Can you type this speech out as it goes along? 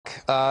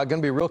Going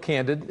to be real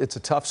candid. It's a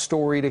tough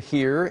story to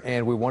hear,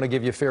 and we want to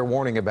give you a fair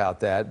warning about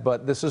that.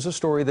 But this is a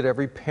story that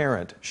every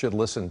parent should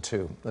listen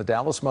to. The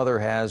Dallas mother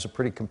has a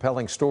pretty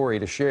compelling story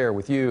to share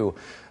with you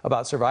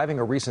about surviving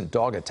a recent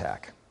dog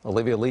attack.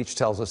 Olivia Leach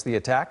tells us the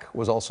attack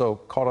was also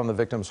caught on the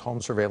victim's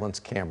home surveillance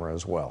camera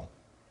as well.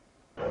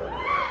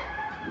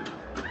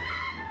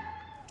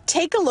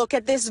 Take a look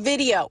at this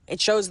video. It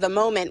shows the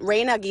moment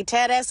Reina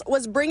Gutierrez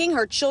was bringing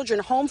her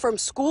children home from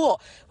school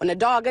when a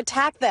dog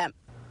attacked them.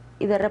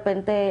 Y de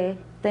repente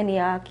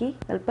tenía aquí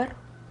el perro.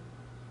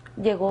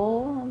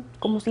 Llegó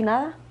como si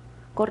nada,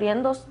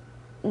 corriendo,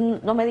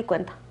 no me di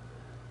cuenta.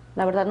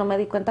 La verdad no me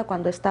di cuenta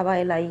cuando estaba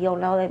él ahí a un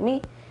lado de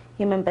mí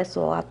y me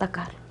empezó a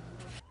atacar.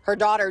 Her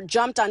daughter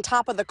jumped on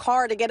top of the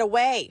car to get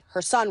away.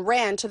 Her son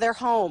ran to their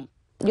home.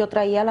 Yo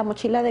traía la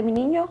mochila de mi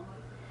niño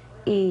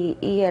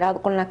y era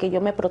con la que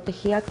yo me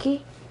protegía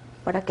aquí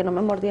para que no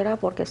me mordiera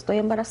porque estoy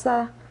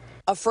embarazada.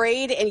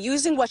 Afraid and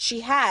using what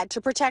she had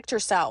to protect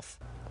herself.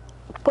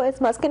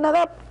 Pues más que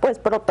nada, pues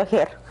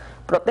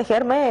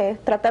protegerme,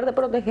 tratar de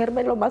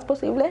protegerme lo más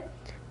posible,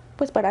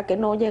 pues para que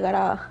no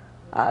llegara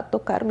a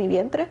tocar mi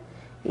vientre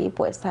y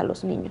pues a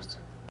los niños.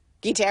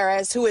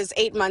 Gutierrez, who is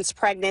 8 months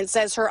pregnant,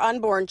 says her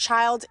unborn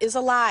child is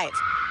alive.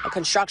 A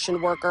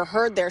construction worker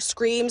heard their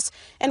screams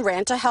and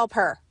ran to help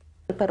her.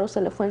 El perro se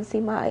le fue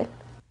encima a él.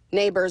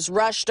 Neighbors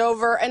rushed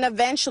over and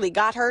eventually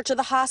got her to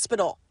the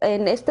hospital.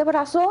 En este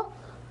brazo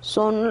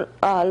son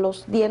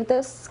los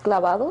dientes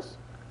clavados,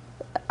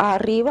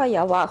 arriba y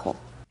abajo.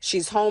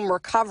 She's home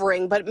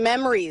recovering, but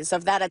memories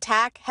of that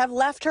attack have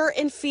left her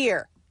in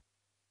fear.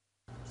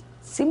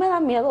 Sí me da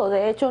miedo,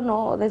 de hecho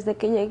no, desde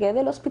que llegué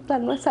del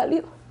hospital no he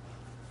salido.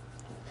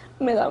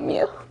 Me da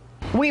miedo.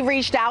 We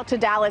reached out to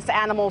Dallas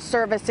Animal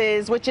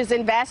Services, which is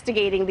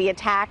investigating the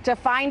attack, to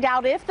find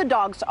out if the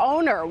dog's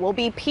owner will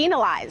be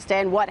penalized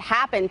and what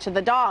happened to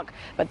the dog.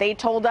 But they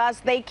told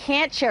us they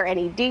can't share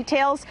any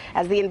details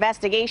as the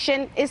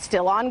investigation is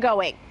still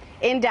ongoing.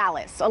 In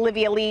Dallas,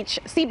 Olivia Leach,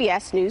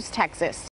 CBS News, Texas.